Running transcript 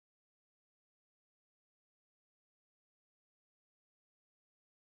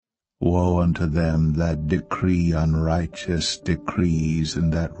Woe unto them that decree unrighteous decrees,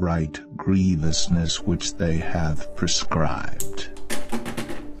 and that write grievousness which they have prescribed.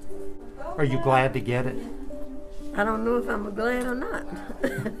 Are you glad to get it? I don't know if I'm glad or not.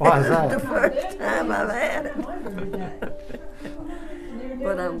 Why is that? The first time I've had it.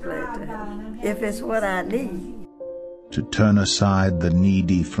 But I'm glad to have it, if it's what I need. To turn aside the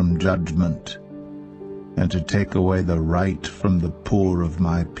needy from judgment, and to take away the right from the poor of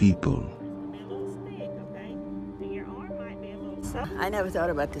my people. I never thought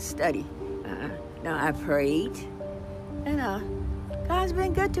about the study. No, I prayed, and God's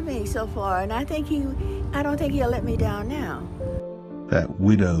been good to me so far, and I don't think He'll let me down now. That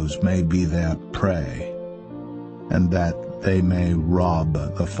widows may be their prey, and that they may rob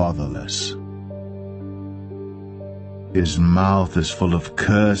the fatherless. His mouth is full of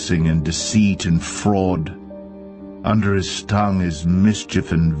cursing and deceit and fraud. Under his tongue is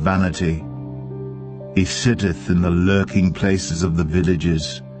mischief and vanity. He sitteth in the lurking places of the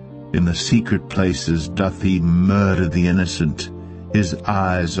villages. In the secret places doth he murder the innocent. His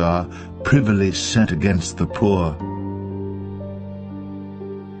eyes are privily set against the poor.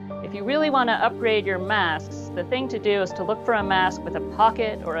 If you really want to upgrade your masks, the thing to do is to look for a mask with a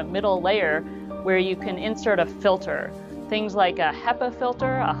pocket or a middle layer where you can insert a filter. Things like a HEPA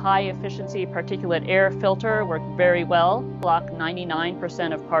filter, a high-efficiency particulate air filter, work very well, block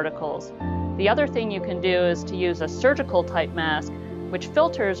 99% of particles. The other thing you can do is to use a surgical-type mask, which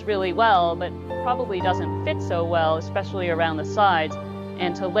filters really well, but probably doesn't fit so well, especially around the sides,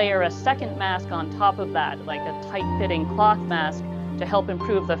 and to layer a second mask on top of that, like a tight-fitting cloth mask, to help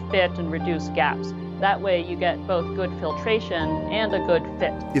improve the fit and reduce gaps. That way you get both good filtration and a good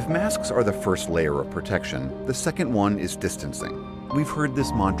fit. If masks are the first layer of protection, the second one is distancing. We've heard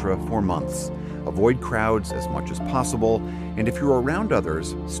this mantra for months. Avoid crowds as much as possible, and if you're around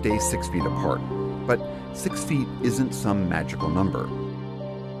others, stay 6 feet apart. But 6 feet isn't some magical number.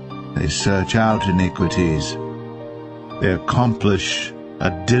 They search out iniquities. They accomplish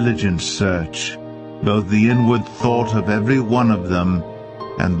a diligent search, both the inward thought of every one of them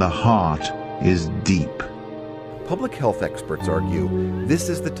and the heart is deep. Public health experts argue this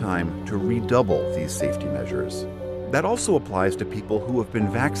is the time to redouble these safety measures. That also applies to people who have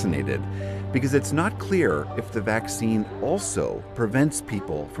been vaccinated, because it's not clear if the vaccine also prevents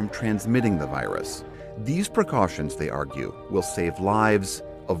people from transmitting the virus. These precautions, they argue, will save lives,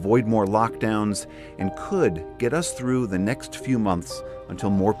 avoid more lockdowns, and could get us through the next few months until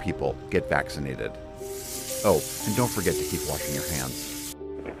more people get vaccinated. Oh, and don't forget to keep washing your hands.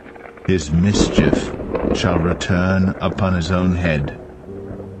 His mischief shall return upon his own head,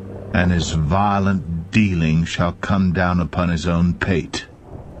 and his violent dealing shall come down upon his own pate.